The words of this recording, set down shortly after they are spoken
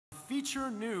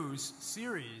feature news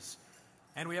series.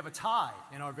 And we have a tie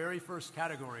in our very first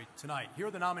category tonight. Here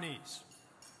are the nominees.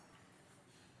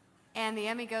 And the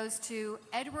Emmy goes to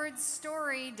Edward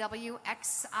Story,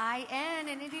 WXIN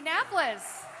in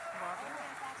Indianapolis.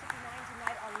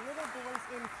 Tonight, our little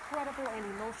boy's incredible and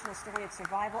emotional story of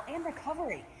survival and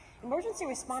recovery. Emergency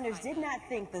responders did not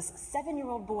think this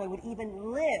 7-year-old boy would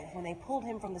even live when they pulled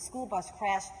him from the school bus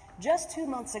crash just 2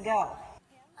 months ago.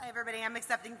 Hi, everybody. I'm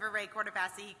accepting for Ray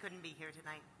Quarterpassi. He couldn't be here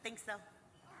tonight. Thanks, though.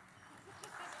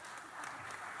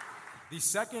 The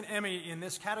second Emmy in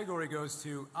this category goes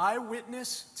to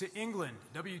Eyewitness to England,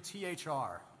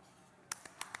 WTHR.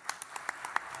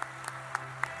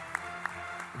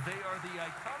 They are the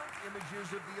iconic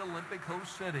images of the Olympic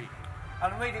host city.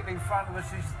 And immediately in front of us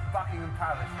is Buckingham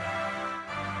Palace.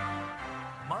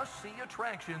 Must-see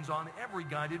attractions on every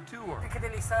guided tour.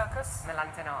 Piccadilly Circus, the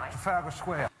London Eye, Trafalgar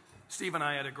Square. Steve and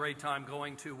I had a great time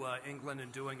going to England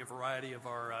and doing a variety of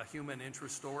our human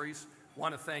interest stories.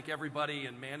 Want to thank everybody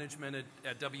in management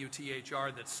at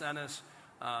WTHR that sent us,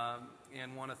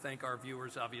 and want to thank our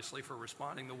viewers, obviously, for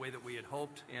responding the way that we had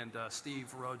hoped. And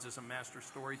Steve Rhodes is a master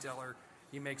storyteller.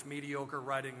 He makes mediocre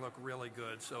writing look really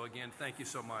good. So again, thank you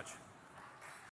so much.